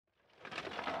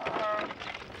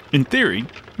In theory,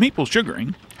 maple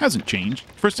sugaring hasn't changed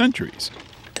for centuries.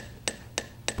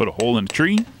 Put a hole in a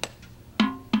tree,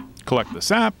 collect the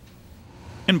sap,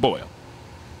 and boil.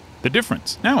 The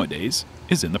difference nowadays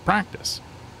is in the practice.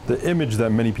 The image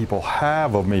that many people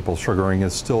have of maple sugaring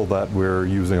is still that we're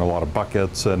using a lot of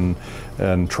buckets and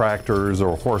tractors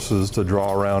or horses to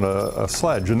draw around a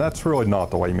sledge, and that's really not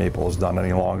the way maple is done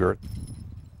any longer.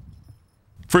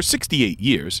 For 68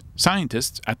 years,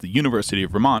 scientists at the University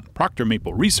of Vermont Proctor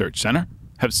Maple Research Center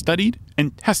have studied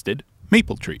and tested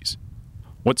maple trees.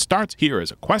 What starts here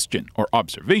as a question or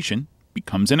observation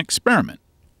becomes an experiment,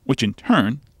 which in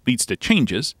turn leads to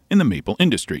changes in the maple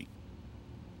industry.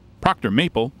 Proctor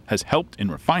Maple has helped in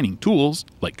refining tools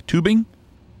like tubing,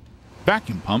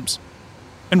 vacuum pumps,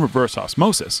 and reverse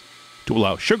osmosis to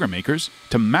allow sugar makers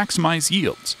to maximize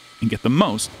yields and get the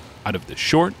most out of the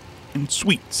short and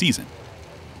sweet season.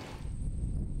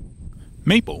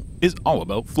 Maple is all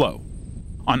about flow.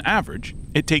 On average,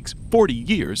 it takes 40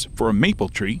 years for a maple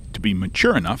tree to be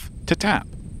mature enough to tap.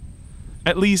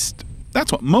 At least,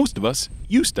 that's what most of us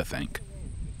used to think.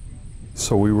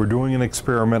 So we were doing an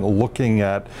experiment looking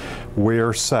at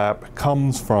where sap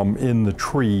comes from in the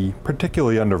tree,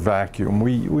 particularly under vacuum.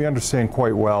 We understand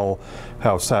quite well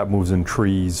how sap moves in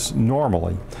trees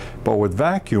normally, but with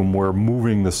vacuum we're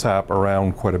moving the sap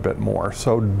around quite a bit more.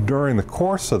 So during the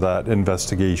course of that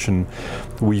investigation,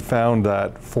 we found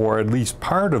that for at least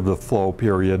part of the flow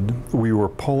period, we were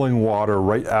pulling water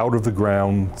right out of the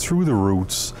ground, through the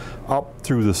roots, up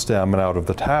through the stem and out of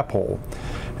the tap hole.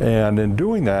 And in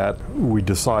doing that, we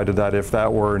decided that if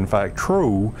that were in fact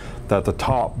true, that the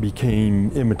top became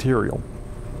immaterial.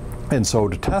 And so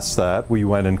to test that, we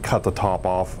went and cut the top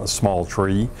off a small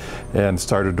tree and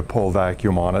started to pull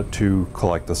vacuum on it to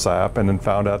collect the sap, and then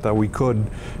found out that we could,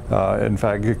 in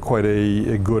fact, get quite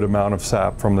a good amount of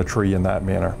sap from the tree in that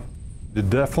manner. It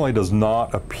definitely does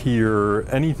not appear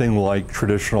anything like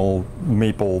traditional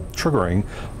maple sugaring,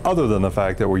 other than the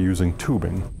fact that we're using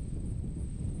tubing.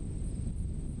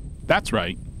 That's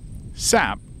right,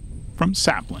 sap from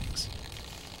saplings.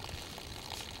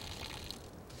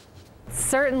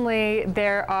 Certainly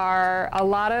there are a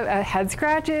lot of head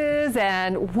scratches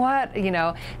and what,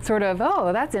 sort of,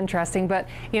 oh, that's interesting. But,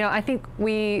 I think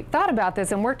we thought about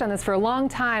this and worked on this for a long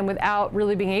time without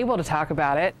really being able to talk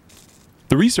about it.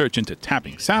 The research into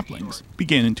tapping saplings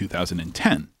began in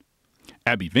 2010.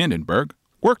 Abby Vandenberg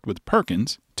worked with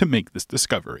Perkins to make this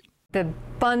discovery. The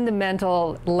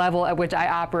fundamental level at which I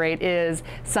operate is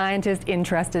scientists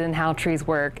interested in how trees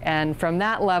work. And from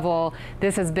that level,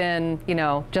 this has been,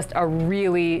 just a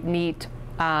really neat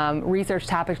research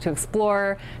topic to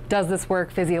explore. Does this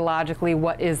work physiologically?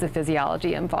 What is the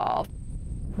physiology involved?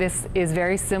 This is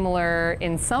very similar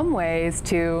in some ways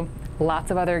to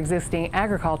lots of other existing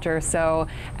agriculture. So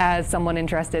as someone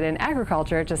interested in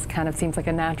agriculture, it just kind of seems like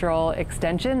a natural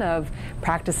extension of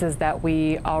practices that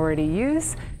we already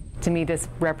use. To me, this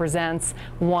represents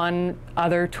one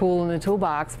other tool in the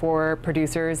toolbox for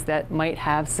producers that might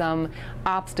have some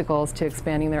obstacles to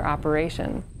expanding their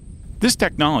operation. This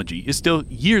technology is still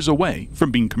years away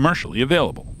from being commercially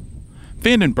available.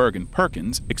 Vandenberg and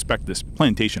Perkins expect this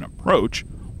plantation approach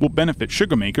will benefit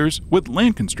sugar makers with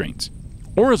land constraints,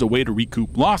 or as a way to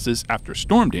recoup losses after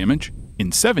storm damage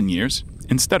in 7 years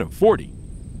instead of 40.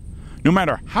 No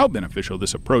matter how beneficial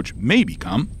this approach may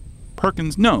become,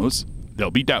 Perkins knows there'll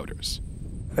be doubters.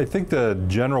 I think the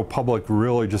general public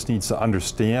really just needs to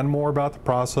understand more about the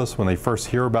process. When they first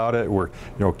hear about it, we're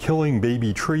killing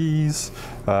baby trees,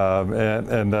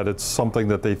 and that it's something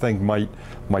that they think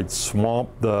might swamp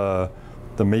the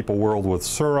maple world with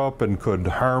syrup and could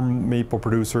harm maple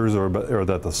producers, or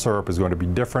that the syrup is going to be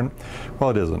different.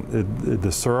 Well, it isn't.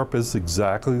 The syrup is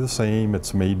exactly the same.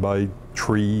 It's made by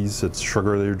trees. It's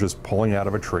sugar they're just pulling out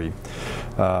of a tree.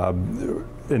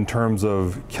 In terms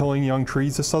of killing young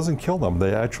trees, this doesn't kill them.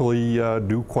 They actually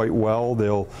do quite well.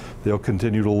 They'll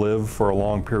continue to live for a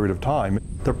long period of time.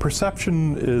 The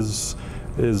perception is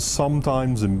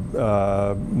sometimes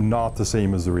not the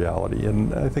same as the reality,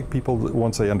 and I think people,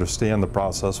 once they understand the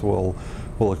process, will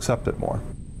accept it more.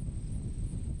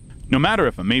 No matter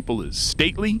if a maple is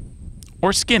stately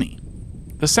or skinny,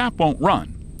 the sap won't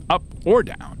run up or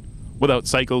down without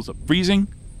cycles of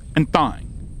freezing and thawing.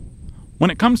 When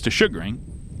it comes to sugaring,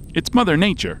 it's Mother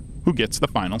Nature who gets the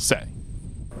final say.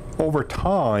 Over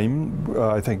time,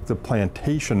 I think the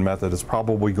plantation method is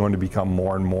probably going to become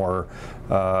more and more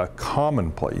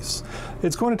commonplace.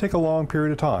 It's going to take a long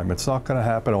period of time. It's not going to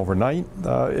happen overnight.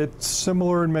 It's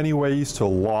similar in many ways to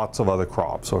lots of other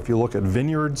crops. So if you look at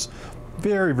vineyards,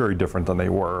 very, very different than they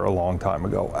were a long time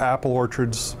ago. Apple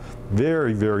orchards,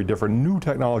 very, very different. New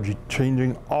technology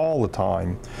changing all the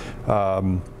time.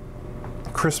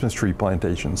 Christmas tree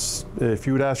plantations. If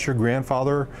you would ask your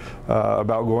grandfather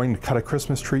about going to cut a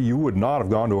Christmas tree, you would not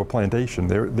have gone to a plantation.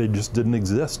 They just didn't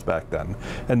exist back then.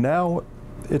 And now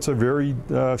it's a very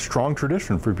strong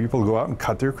tradition for people to go out and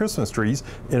cut their Christmas trees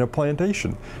in a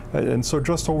plantation. And so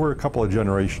just over a couple of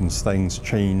generations, things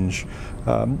change.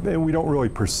 And we don't really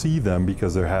perceive them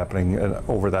because they're happening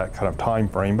over that kind of time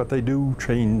frame, but they do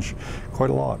change quite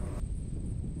a lot.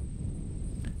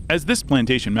 As this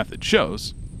plantation method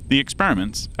shows, the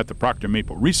experiments at the Proctor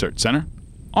Maple Research Center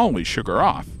always sugar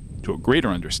off to a greater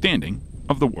understanding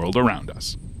of the world around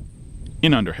us.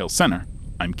 In Underhill Center,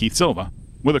 I'm Keith Silva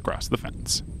with Across the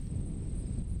Fence.